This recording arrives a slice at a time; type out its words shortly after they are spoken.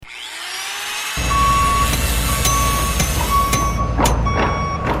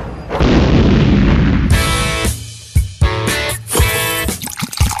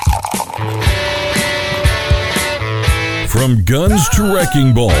From guns to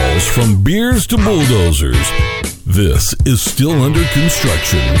wrecking balls, from beers to bulldozers, this is Still Under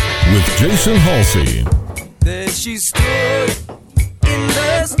Construction with Jason Halsey. There she stood in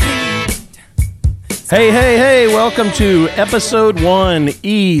the street. Hey, welcome to episode 1,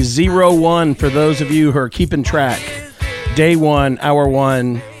 E01, for those of you who are keeping track. Day 1, hour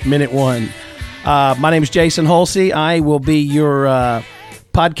 1, minute 1. My name is Jason Halsey. I will be your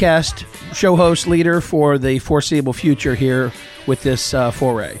podcast show host leader for the foreseeable future here with this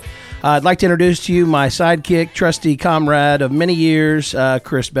foray. I'd like to introduce to you my sidekick, trusty comrade of many years,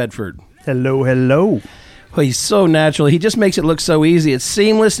 Chris Bedford. Hello. Well, he's so natural. He just makes it look so easy. It's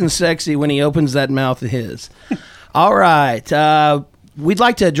seamless and sexy when he opens that mouth of his. All right. We'd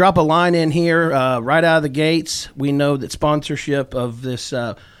like to drop a line in here right out of the gates. We know that sponsorship of this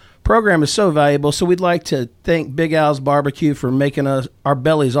program is so valuable, so we'd like to thank Big Al's Barbecue for making our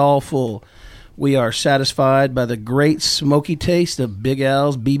bellies all full. We are satisfied by the great smoky taste of Big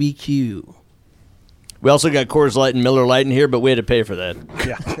Al's BBQ. We also got Coors Light and Miller Lite in here, but we had to pay for that.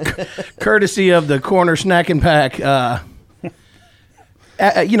 Yeah. Courtesy of the Corner Snack and Pack. At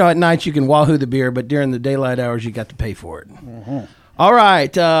night you can wahoo the beer, but during the daylight hours you got to pay for it. Mm-hmm. All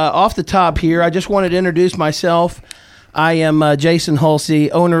right, off the top here, I just wanted to introduce myself. I am Jason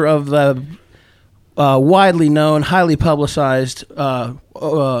Halsey, owner of the widely known, highly publicized,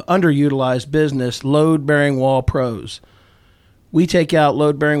 underutilized business, Load Bearing Wall Pros. We take out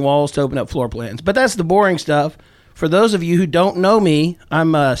load-bearing walls to open up floor plans. But that's the boring stuff. For those of you who don't know me,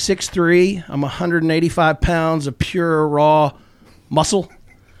 I'm 6'3". I'm 185 pounds of pure, raw muscle.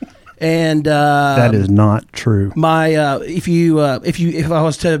 And that is not true. My if I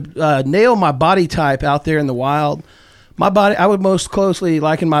was to nail my body type out there in the wild, I would most closely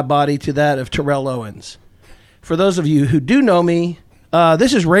liken my body to that of Terrell Owens. For those of you who do know me,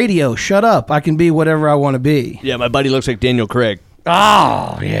 this is radio. Shut up. I can be whatever I want to be. Yeah, my buddy looks like Daniel Craig.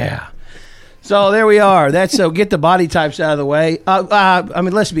 Oh, yeah. So there we are. So get the body types out of the way.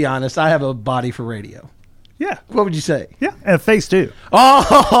 Let's be honest. I have a body for radio. Yeah. What would you say? Yeah, and a face too.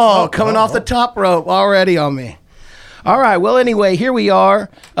 Coming off the top rope already on me. All right. Well, anyway, here we are,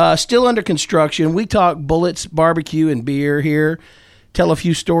 still under construction. We talk bullets, barbecue, and beer here. Tell a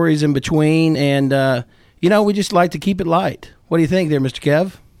few stories in between, and we just like to keep it light. What do you think there, Mr.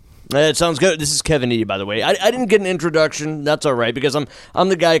 Kev? It sounds good. This is Kevin E, by the way. I didn't get an introduction. That's all right, because I'm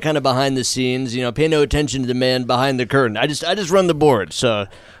the guy kind of behind the scenes. Pay no attention to the man behind the curtain. I just run the board, so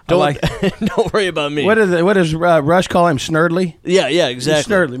don't worry about me. What does Rush call him? Snurdly? Yeah,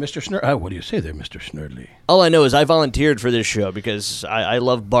 exactly. Snurdly, Mr. Snurdly. What do you say there, Mr. Snurdly? All I know is I volunteered for this show because I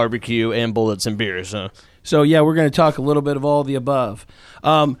love barbecue and bullets and beer. So yeah, we're going to talk a little bit of all the above.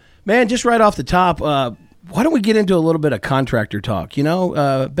 Man, just right off the top, why don't we get into a little bit of contractor talk?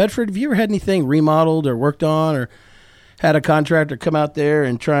 Bedford, have you ever had anything remodeled or worked on, or had a contractor come out there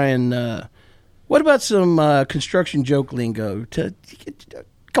and try and what about some construction joke lingo?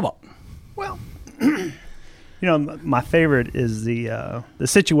 Come on. Well, my favorite is the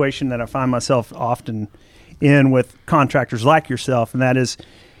situation that I find myself often in with contractors like yourself, and that is,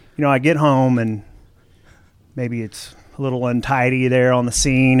 I get home and maybe it's a little untidy there on the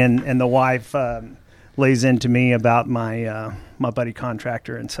scene, and the wife lays into me about my buddy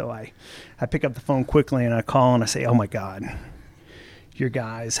contractor, and so I pick up the phone quickly and I call and I say, "Oh my God, your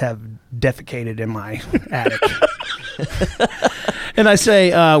guys have defecated in my attic." And I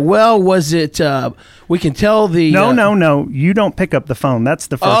say, well, was it? We can tell the no. You don't pick up the phone. That's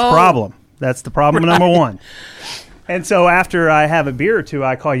the first problem. That's the problem number one. And so after I have a beer or two,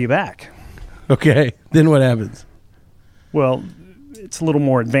 I call you back. Okay. Then what happens? Well, it's a little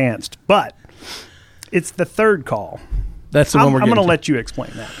more advanced, but it's the third call. That's the one we're I'm going to let you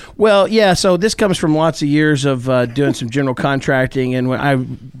explain that. Well, yeah, so this comes from lots of years of doing some general contracting, and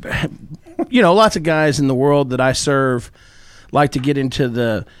when lots of guys in the world that I serve like to get into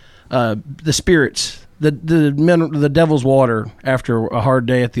the spirits, the devil's water after a hard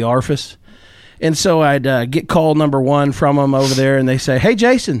day at the orifice. And so I'd get call number one from them over there, and they say, "Hey,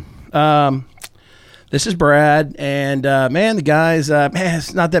 Jason, this is Brad, and the guys,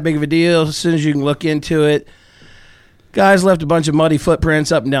 it's not that big of a deal as soon as you can look into it. Guys left a bunch of muddy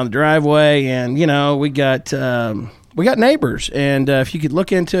footprints up and down the driveway, and, we got neighbors, and if you could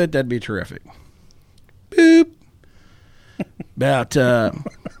look into it, that'd be terrific." Boop. About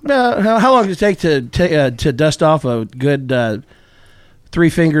how long does it take to dust off a good 3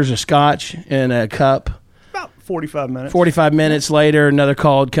 fingers of scotch in a cup? About 45 minutes. 45 minutes later, another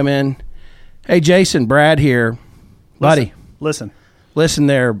call would come in. "Hey, Jason, Brad here. Buddy. Listen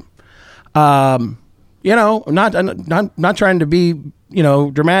there. I'm not trying to be,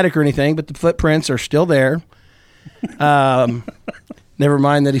 dramatic or anything, but the footprints are still there. Never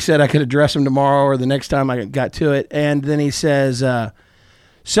mind that he said I could address him tomorrow or the next time I got to it. And then he says, I'd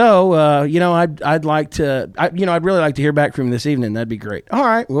like to, I'd really like to hear back from you this evening. That'd be great. All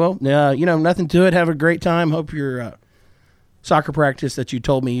right. Well, nothing to it. Have a great time. Hope your soccer practice that you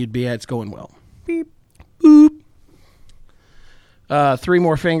told me you'd be at is going well. Beep. Boop. 3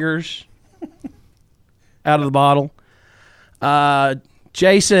 more fingers out of the bottle.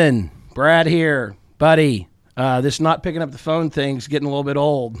 Jason, Brad here, buddy. This not picking up the phone thing's getting a little bit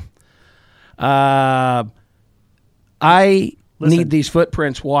old. I need these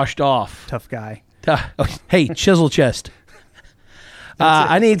footprints washed off. Tough guy. Hey, chisel chest.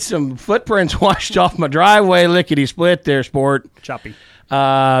 I need some footprints washed off my driveway. Lickety split there, sport. Choppy.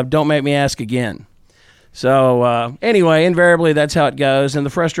 Don't make me ask again. So anyway, invariably that's how it goes, and the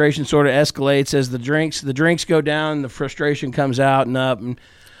frustration sort of escalates as the drinks go down, the frustration comes out and up, and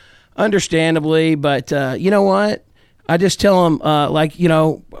understandably. But you know what? I just tell him,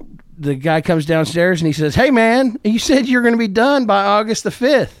 the guy comes downstairs and he says, "Hey man, you said you're going to be done by August the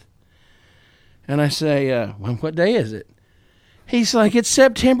 5th." And I say, well, "What day is it?" He's like, "It's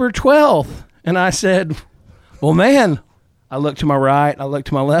September 12th." And I said, "Well, man," I look to my right, I look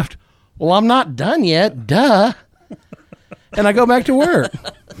to my left. "Well, I'm not done yet, duh." And I go back to work.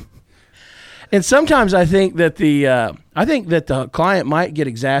 And sometimes I think that the client might get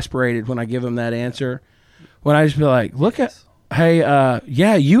exasperated when I give him that answer. When I just be like, "Hey,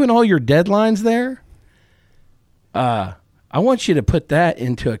 you and all your deadlines there. I want you to put that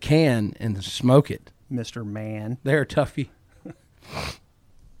into a can and smoke it, Mr. Man." There, toughie.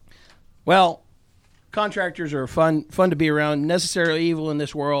 Well, contractors are fun to be around. Necessarily evil in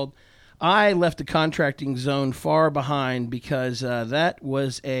this world. I left the contracting zone far behind because that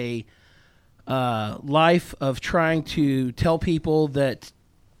was a life of trying to tell people that.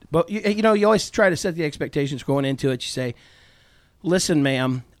 But you always try to set the expectations going into it. You say, "Listen,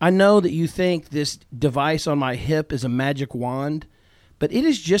 ma'am, I know that you think this device on my hip is a magic wand, but it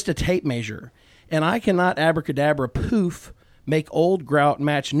is just a tape measure, and I cannot abracadabra poof make old grout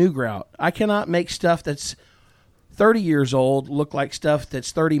match new grout. I cannot make stuff that's 30 years old look like stuff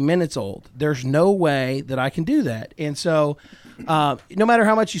that's 30 minutes old. There's no way that I can do that." And so no matter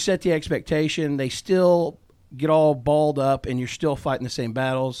how much you set the expectation, they still get all balled up and you're still fighting the same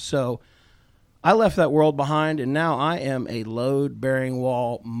battles. So I left that world behind, and now I am a load-bearing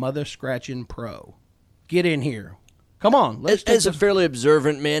wall, mother-scratching pro. Get in here. Come on. As a fairly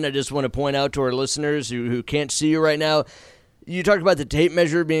observant man, I just want to point out to our listeners who can't see you right now, you talked about the tape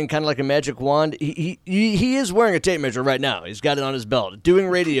measure being kind of like a magic wand. He is wearing a tape measure right now. He's got it on his belt, doing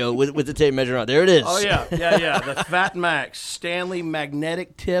radio with the tape measure on. There it is. Oh, yeah. The Fat Max, Stanley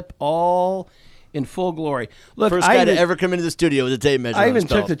magnetic tip, all in full glory. Look, first guy to ever come into the studio with a tape measure. I even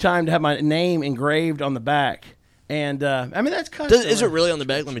took the time to have my name engraved on the back, and that's custom. Is it really on the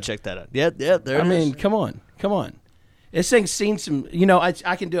back? Let me check that out. Yeah, there it is. I mean, come on. This thing's seen some.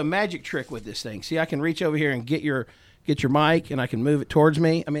 I can do a magic trick with this thing. See, I can reach over here and get your mic, and I can move it towards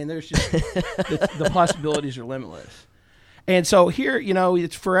me. I mean, there's just the possibilities are limitless. And so here,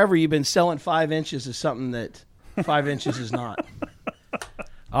 it's forever. You've been selling 5 inches of something that 5 inches is not.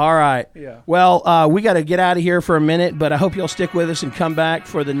 All right. Yeah. Well, we got to get out of here for a minute, but I hope you'll stick with us and come back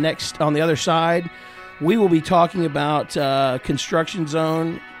for the next. On the other side, we will be talking about construction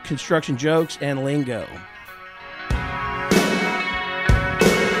zone, construction jokes, and lingo.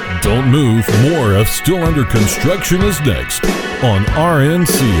 Don't move. More of Still Under Construction is next on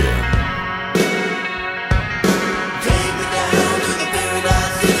RNCN.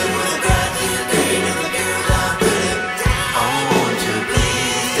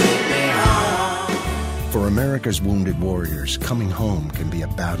 For America's wounded warriors, coming home can be a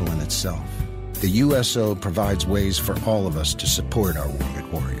battle in itself. The USO provides ways for all of us to support our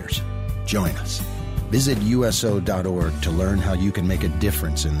wounded warriors. Join us. Visit USO.org to learn how you can make a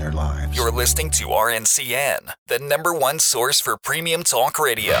difference in their lives. You're listening to RNCN, the #1 source for premium talk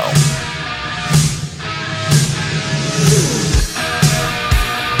radio.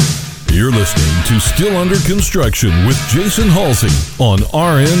 You're listening to Still Under Construction with Jason Halsey on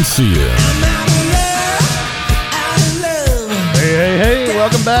RNCN. Hey,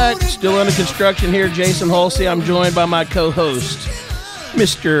 welcome back. Still Under Construction here, Jason Halsey. I'm joined by my co-host,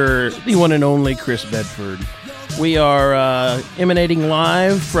 the one and only Chris Bedford. We are emanating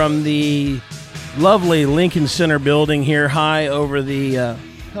live from the lovely Lincoln Center building here, high over the.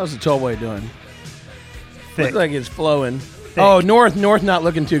 How's the tollway doing? Looks like it's flowing. Thick. Oh, north not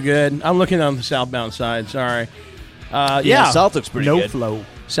looking too good. I'm looking on the southbound side. Sorry. South looks pretty good. No flow.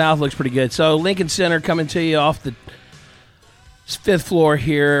 South looks pretty good. So Lincoln Center coming to you off the 5th floor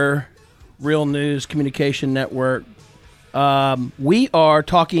here. Real News Communication Network. We are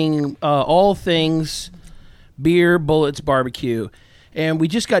talking all things beer, bullets, barbecue. And we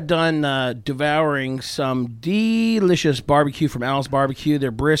just got done devouring some delicious barbecue from Al's Barbecue.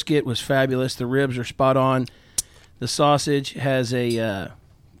 Their brisket was fabulous. The ribs are spot on. The sausage has a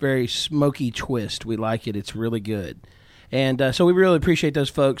very smoky twist. We like it. It's really good. And so we really appreciate those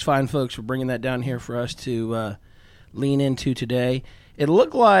folks, fine folks, for bringing that down here for us to lean into today. It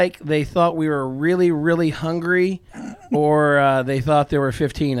looked like they thought we were really, really hungry, or they thought there were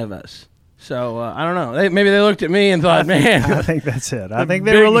 15 of us. So, I don't know. Maybe they looked at me and thought, man. I think that's it. I think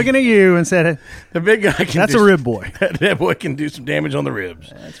they were looking at you and said, the big guy can that's a rib boy. That boy can do some damage on the ribs.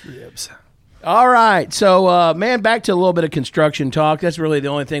 That's ribs. All right. So, man, back to a little bit of construction talk. That's really the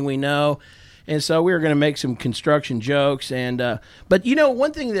only thing we know. And so we were going to make some construction jokes. But,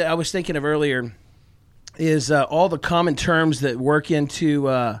 one thing that I was thinking of earlier is all the common terms that work into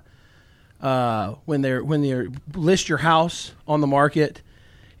when they list your house on the market.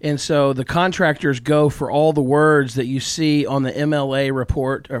 And so the contractors go for all the words that you see on the MLA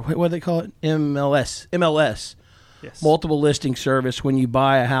report, or what do they call it? MLS. Yes. Multiple listing service when you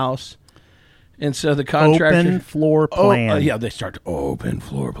buy a house. And so the contractor... Open floor plan. They start to open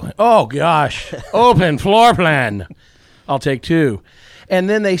floor plan. Oh, gosh. Open floor plan. I'll take 2. And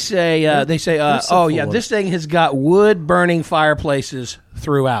then they say, this thing has got wood-burning fireplaces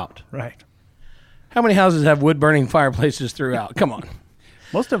throughout. Right. How many houses have wood-burning fireplaces throughout? Come on.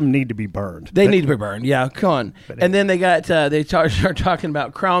 Most of them need to be burned. They need to be burned. Yeah, come on. And then they got start talking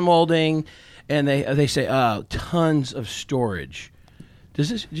about crown molding, and they say tons of storage.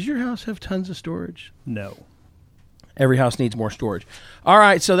 Does your house have tons of storage? No. Every house needs more storage. All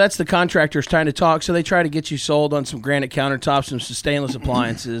right, so that's the contractors trying to talk. So they try to get you sold on some granite countertops, some stainless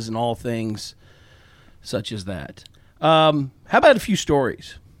appliances, and all things such as that. How about a few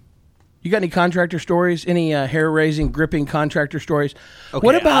stories? You got any contractor stories? Any hair-raising, gripping contractor stories? Okay,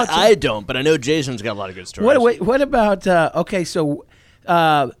 what about? I don't, but I know Jason's got a lot of good stories. What about? So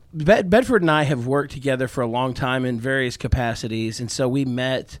Bedford and I have worked together for a long time in various capacities, and so we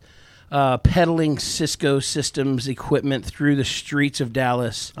met peddling Cisco Systems equipment through the streets of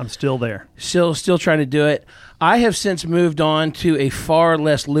Dallas. I'm still there. Still trying to do it. I have since moved on to a far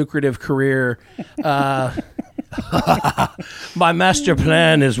less lucrative career. My master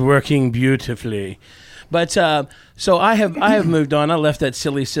plan is working beautifully. But so I have moved on. I left that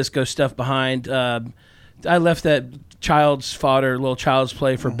silly Cisco stuff behind. I left that child's fodder, little child's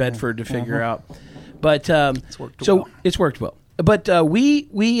play for Bedford to figure out. But it's worked well. But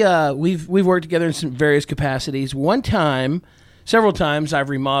we've worked together in some various capacities. Several times, I've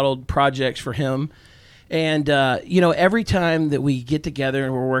remodeled projects for him, and every time that we get together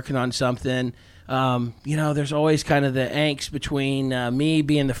and we're working on something, there's always kind of the angst between me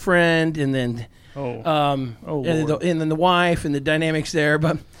being the friend and then and then the wife and the dynamics there.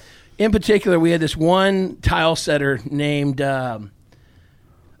 But in particular, we had this one tile setter named what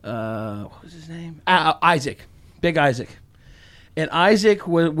was his name? Isaac, Big Isaac. And Isaac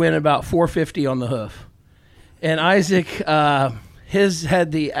went about 450 on the hoof. And Isaac, his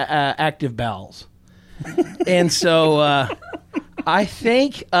had the active bowels. And so I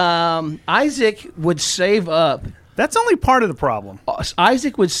think Isaac would save up. That's only part of the problem.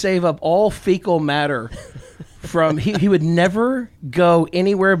 Isaac would save up all fecal matter from, he would never go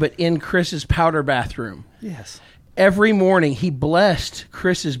anywhere but in Chris's powder bathroom. Yes. Every morning he blessed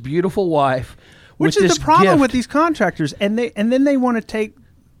Chris's beautiful wife. Which is the problem with these contractors, and then they want to take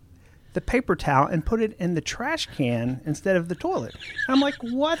the paper towel and put it in the trash can instead of the toilet. I'm like,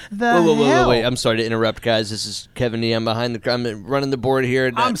 what the hell? Wait! I'm sorry to interrupt, guys. This is Kevin E. I'm running the board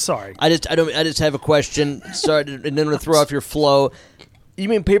here. I'm sorry. I just have a question. Sorry, and then I'm going to throw off your flow. You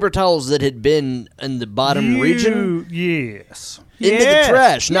mean paper towels that had been in the bottom region? Yes. Into the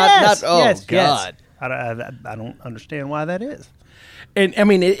trash, not. Oh yes, God! Yes. I don't understand why that is. And I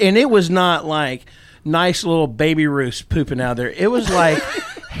mean, it was not like nice little baby Ruths pooping out there. It was like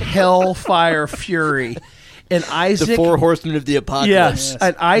hellfire fury. And Isaac, the 4 horsemen of the apocalypse. Yes,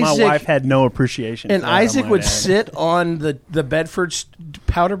 and Isaac, my wife had no appreciation. And for that, Isaac would sit on the Bedford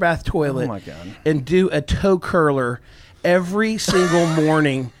powder bath toilet. Oh my God. And do a toe curler every single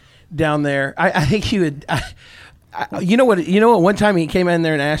morning down there. I think he would. You know what? One time he came in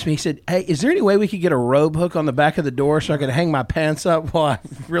there and asked me. He said, "Hey, is there any way we could get a robe hook on the back of the door so I could hang my pants up while I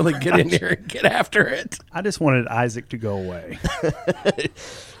really get in here and get after it?" I just wanted Isaac to go away.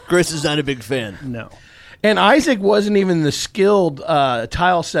 Chris is not a big fan. No. And Isaac wasn't even the skilled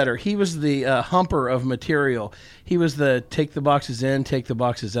tile setter. He was the humper of material. He was the take the boxes in, take the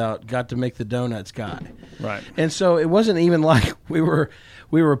boxes out, got to make the donuts guy. Right. And so it wasn't even like we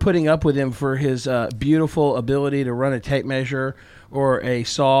were putting up with him for his beautiful ability to run a tape measure or a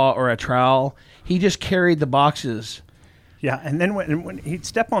saw or a trowel. He just carried the boxes. Yeah, and then when he'd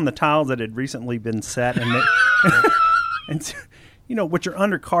step on the tiles that had recently been set, and and which are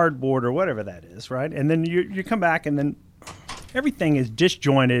under cardboard or whatever that is, right? And then you come back, and then everything is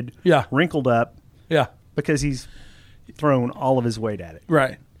disjointed, wrinkled up, because he's thrown all of his weight at it,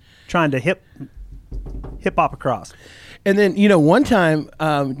 right? Trying to hip hop across. And then one time,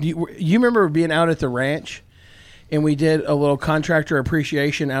 you remember being out at the ranch, and we did a little contractor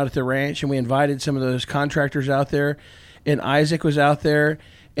appreciation out at the ranch, and we invited some of those contractors out there. And Isaac was out there,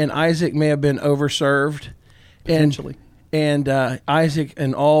 and Isaac may have been overserved. Potentially. And Isaac,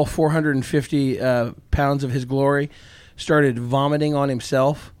 in all 450 pounds of his glory, started vomiting on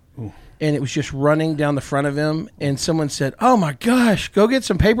himself. Ooh. And it was just running down the front of him. And someone said, "Oh, my gosh, go get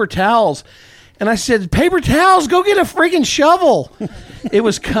some paper towels." And I said, "Paper towels? Go get a freaking shovel." It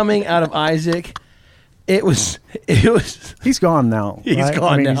was coming out of Isaac. It was. He's gone now. He's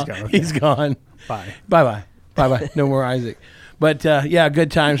gone now. He's gone. Bye. Bye. Bye. No more Isaac. But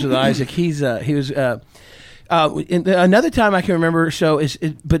good times with Isaac. He was. Another time I can remember. So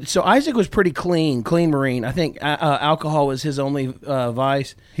Isaac was pretty clean Marine. I think alcohol was his only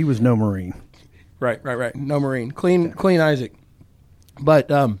vice. He was no Marine. Right. No Marine. Clean Isaac. But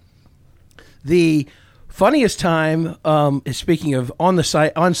the funniest time is, speaking of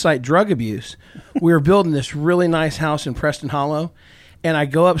on-site drug abuse, we were building this really nice house in Preston Hollow. And I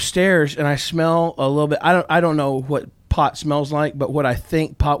go upstairs and I smell a little bit. I don't know what pot smells like, but what I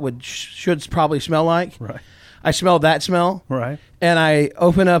think pot should probably smell like. Right. I smell that smell. Right. And I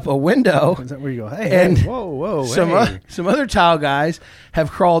open up a window. Is that where you go? Hey, whoa! Some other tile guys have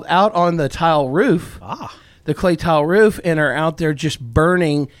crawled out on the tile roof, the clay tile roof, and are out there just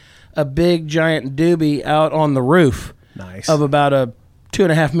burning a big giant doobie out on the roof. Nice. Of about a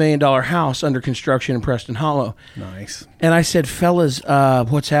 $2.5 million house under construction in Preston Hollow. Nice. And I said, "Fellas,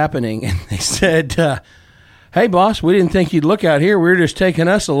 what's happening?" And they said, "Hey, boss, we didn't think you'd look out here. We were just taking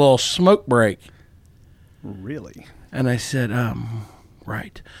us a little smoke break." Really? And I said,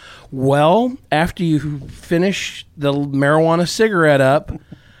 right. Well, after you finish the marijuana cigarette up,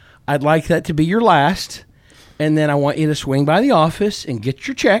 I'd like that to be your last. And then I want you to swing by the office and get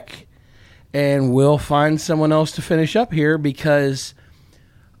your check. And we'll find someone else to finish up here because...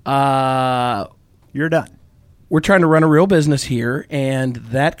 you're done. We're trying to run a real business here, and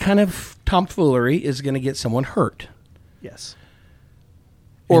that kind of tomfoolery is going to get someone hurt. Yes.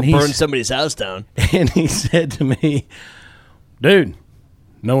 Or burn somebody's house down. And he said to me, "Dude,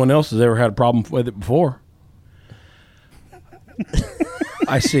 no one else has ever had a problem with it before."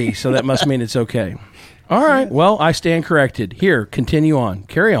 I see. So that must mean it's okay. All right. Well, I stand corrected. Here, continue on.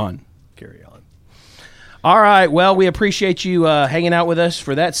 Carry on. All right. Well, we appreciate you hanging out with us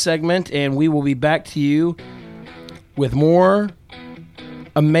for that segment, and we will be back to you with more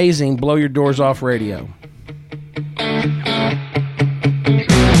amazing Blow Your Doors Off radio.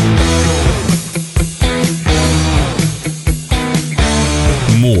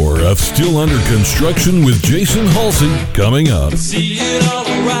 More of Still Under Construction with Jason Halsey coming up. See it all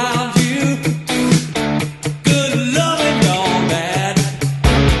around you. Good loving gone bad.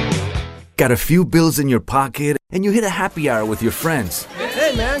 Got a few bills in your pocket and you hit a happy hour with your friends.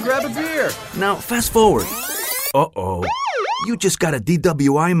 Hey man, grab a beer. Now fast forward. Uh-oh. You just got a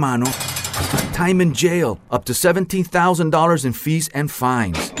DWI, mano. Time in jail, up to $17,000 in fees and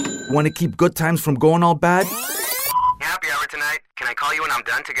fines. Want to keep good times from going all bad? Happy hour tonight. Can I call you when I'm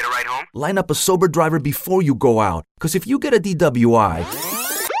done to get a ride home? Line up a sober driver before you go out. Because if you get a DWI,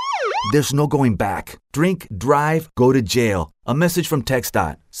 there's no going back. Drink, drive, go to jail. A message from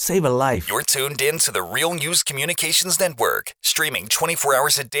TxDOT. Save a life. You're tuned in to the Real News Communications Network, streaming 24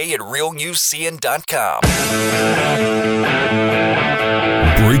 hours a day at realnewscn.com.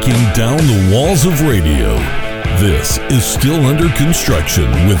 Breaking down the walls of radio. This is Still Under Construction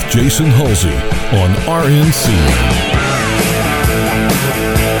with Jason Halsey on RNC.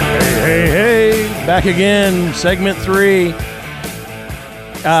 Hey, back again, segment 3.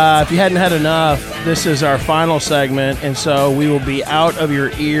 If you hadn't had enough, this is our final segment, and so we will be out of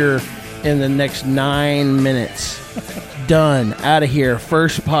your ear in the next 9 minutes. Done. Out of here.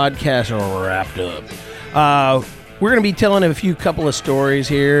 First podcast wrapped up. We're going to be telling a couple of stories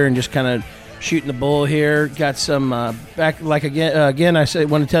here and just kind of shooting the bull here. Got some again. I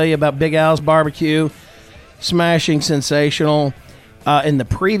want to tell you about Big Al's Barbecue, smashing, sensational, In the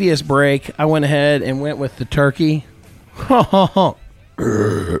previous break, I went ahead and went with the turkey.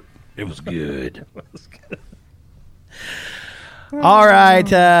 It was good. All right.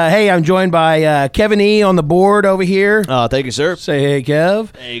 Hey, I'm joined by Kevin E. on the board over here. Thank you, sir. Say hey,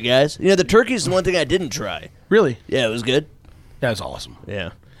 Kev. Hey, guys. You know, the turkey is the one thing I didn't try. Really? Yeah, it was good. That was awesome.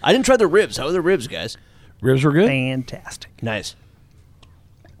 Yeah. I didn't try the ribs. How were the ribs, guys? Ribs were good. Fantastic. Nice.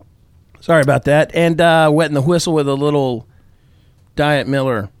 Sorry about that. And wetting the whistle with a little Diet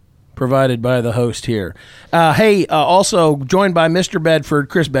Miller provided by the host here. Hey, also joined by Mr. Bedford,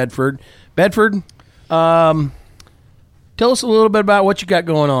 Chris Bedford. Bedford, tell us a little bit about what you got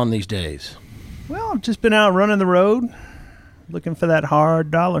going on these days. Well, I've just been out running the road, looking for that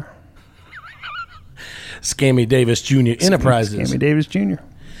hard dollar. Scammy Davis Jr. Enterprises. Scammy Davis Jr.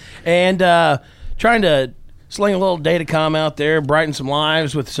 And trying to sling a little datacom out there, brighten some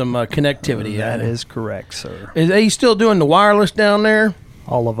lives with some connectivity. That is correct, sir. Are you still doing the wireless down there?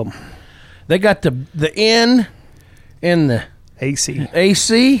 All of them. They got the N and the AC.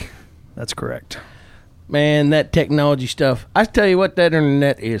 AC? That's correct. Man, that technology stuff. I tell you what, that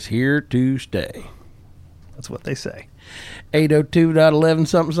internet is here to stay. That's what they say. 802.11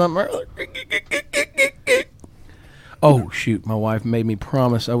 something earlier. Oh, shoot. My wife made me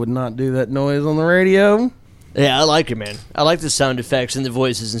promise I would not do that noise on the radio. Yeah, I like it, man. I like the sound effects and the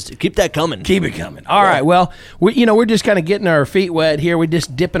voices and keep that coming. Keep it coming. All right. Well, we're just kind of getting our feet wet here. We're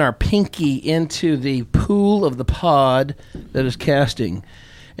just dipping our pinky into the pool of the pod that is casting.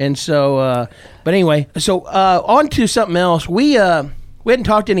 And so, but anyway, so on to something else. We hadn't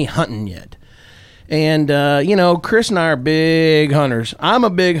talked any hunting yet. And, Chris and I are big hunters. I'm a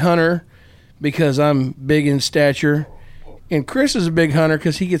big hunter because I'm big in stature. And Chris is a big hunter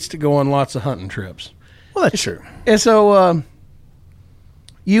because he gets to go on lots of hunting trips. Well, that's true. And so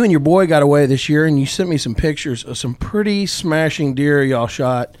you and your boy got away this year, and you sent me some pictures of some pretty smashing deer y'all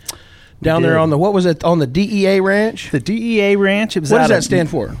shot down there on the, what was it, on the DEA Ranch? The DEA Ranch. It was what does that stand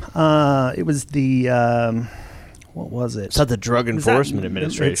for? It was the, what was it? It's not the Drug Enforcement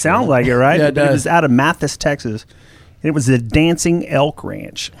Administration. It sounds like it, right? Yeah, it does. It was out of Mathis, Texas. And it was the Dancing Elk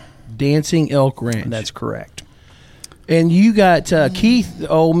Ranch. Dancing Elk Ranch. That's correct. And you got Keith,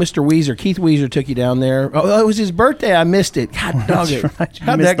 Mr. Weezer. Keith Weezer took you down there. Oh, it was his birthday. I missed it. God dog it. Right.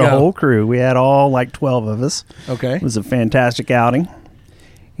 How'd missed that go? The whole crew. We had all like 12 of us. Okay. It was a fantastic outing.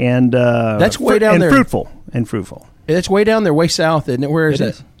 And that's way down there. And fruitful. It's way down there, way south, isn't it? Where is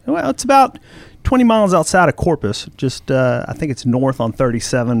it? Well, it's about 20 miles outside of Corpus. Just, I think it's north on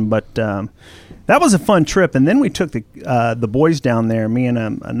 37. But that was a fun trip. And then we took the boys down there, me and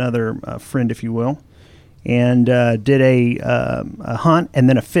another friend, if you will, and did a hunt and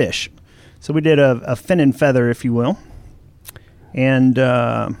then a fish. So we did a fin and feather, if you will. And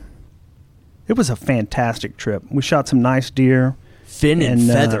it was a fantastic trip. We shot some nice deer. Fin and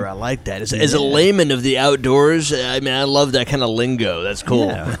feather, I like that. As a layman of the outdoors, I mean, I love that kind of lingo. That's cool.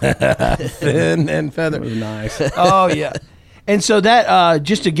 Yeah. Fin and feather. It was nice. Oh, yeah. And so that,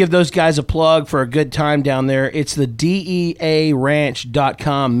 just to give those guys a plug for a good time down there, it's the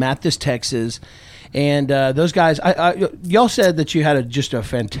DEAranch.com, Mathis, Texas. And those guys, y'all said that you had just a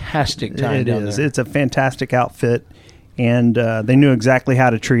fantastic time down there. It's a fantastic outfit, and they knew exactly how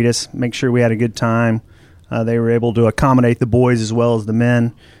to treat us, make sure we had a good time. They were able to accommodate the boys as well as the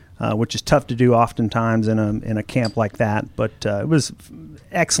men, which is tough to do oftentimes in a camp like that. But it was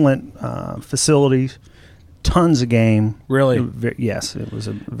excellent facilities, tons of game. Really? Yes, it was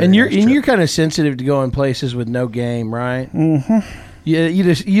a very and nice trip. you're kind of sensitive to going places with no game, right? Mm-hmm. Yeah,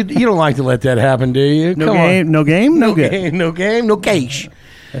 you don't like to let that happen, do you? No game, no game, no game. No game, no cash.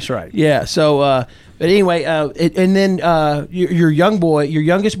 That's right. Yeah. So, but anyway, and then your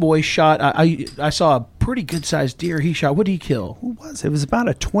youngest boy shot. I saw a pretty good sized deer. He shot. What did he kill? What was it? It was about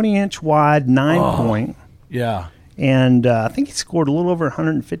a 20-inch wide 9-point. Yeah. And I think he scored a little over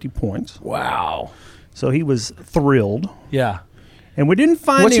 150 points. Wow. So he was thrilled. Yeah. And we didn't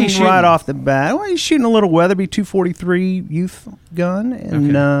find What's he him shooting? right off the bat. Well, he's shooting a little Weatherby 243 youth gun,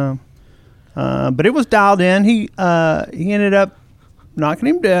 and but it was dialed in. He ended up knocking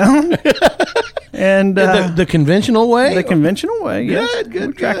him down, and the conventional way. The conventional way. Yes. Good.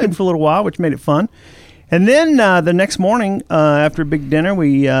 We tracked him for a little while, which made it fun. And then the next morning, after a big dinner,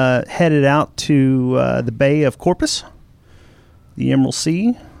 we headed out to the Bay of Corpus, the Emerald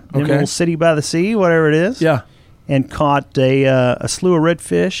Sea, Emerald City by the Sea, whatever it is. Yeah. And caught a slew of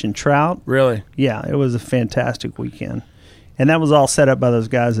redfish and trout. Really? Yeah, it was a fantastic weekend. And that was all set up by those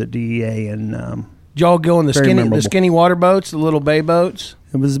guys at DEA. And did y'all go in the skinny water boats, the little bay boats?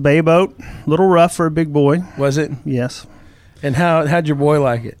 It was a bay boat, a little rough for a big boy. Was it? Yes. And how'd your boy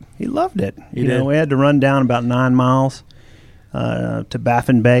like it? He loved it. He did? We had to run down about 9 miles. to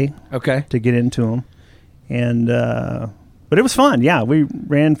Baffin Bay. Okay. To get into them, and but it was fun. Yeah, we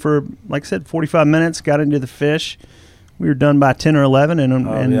ran for, like I said, 45 minutes. Got into the fish. We were done by 10 or 11,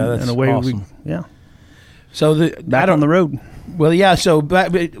 and away awesome. So back on the road. Well, yeah. So,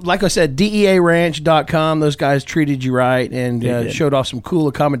 like I said, DEAranch.com. Those guys treated you right and showed off some cool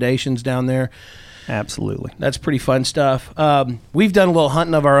accommodations down there. Absolutely, that's pretty fun stuff. We've done a little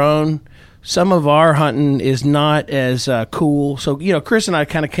hunting of our own. Some of our hunting is not as cool. So, Chris and I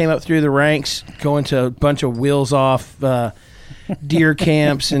kind of came up through the ranks, going to a bunch of wheels off deer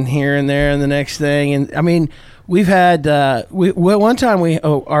camps and here and there and the next thing. And I mean, we've had one time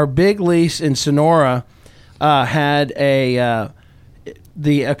our big lease in Sonora had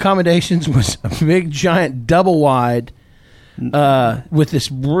the accommodations was a big giant double wide with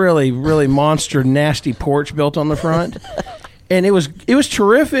this really, really monster nasty porch built on the front. And it was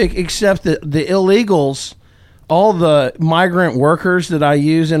terrific, except that the illegals, all the migrant workers that I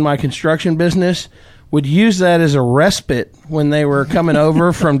use in my construction business, would use that as a respite when they were coming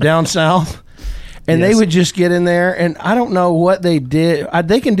over from down south. And they would just get in there, and I don't know what they did.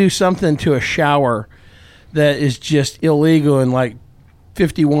 They can do something to a shower that is just illegal in like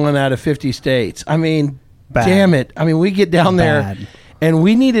 51 out of 50 states. I mean, damn it. I mean, we get down there. And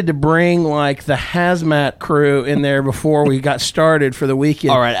we needed to bring like the hazmat crew in there before we got started for the weekend.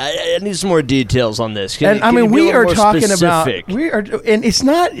 All right, I need some more details on this. We are talking specific? And it's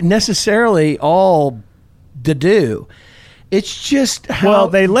not necessarily all to do. It's just how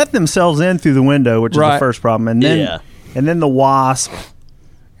they let themselves in through the window, which is the first problem, and then the wasp,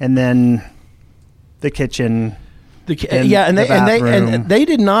 and then the kitchen. And they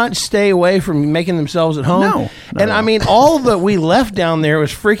did not stay away from making themselves at home. No. I mean, all that we left down there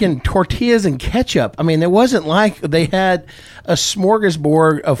was freaking tortillas and ketchup. I mean, it wasn't like they had a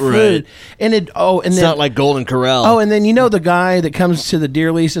smorgasbord of food. And it's not like Golden Corral. Oh, and then the guy that comes to the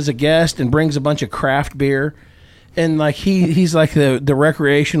deer lease as a guest and brings a bunch of craft beer. And like he's like the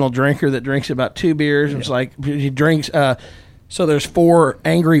recreational drinker that drinks about 2 beers. It's like he drinks. So there's 4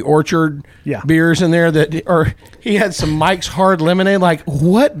 Angry Orchard beers in there or he had some Mike's Hard Lemonade. Like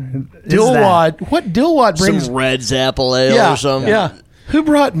what Dillwad? What Dillwad brings? Some Red's Apple Ale or something. Yeah. Who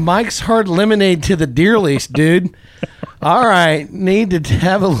brought Mike's Hard Lemonade to the deer lease, dude? All right, need to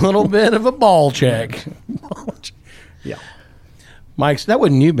have a little bit of a ball check. Yeah. Mike's. That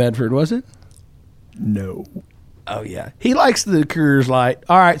wasn't New Bedford, was it? No. Oh, yeah. He likes the Coors Light.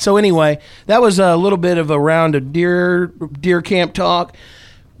 All right. So, anyway, that was a little bit of a round of deer camp talk.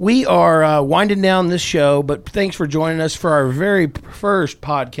 We are winding down this show, but thanks for joining us for our very first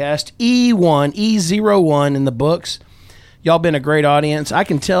podcast, E01 in the books. Y'all been a great audience. I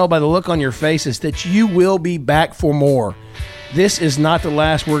can tell by the look on your faces that you will be back for more. This is not the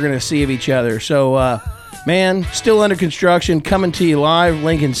last we're going to see of each other. So, man, still under construction, coming to you live,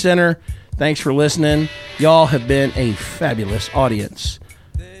 Lincoln Center. Thanks for listening. Y'all have been a fabulous audience.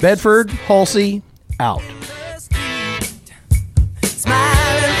 Bedford, Halsey, out.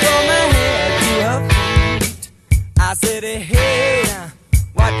 Smiling from my head to her feet. I said, hey,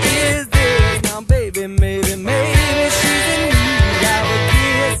 what is this? Now, baby, maybe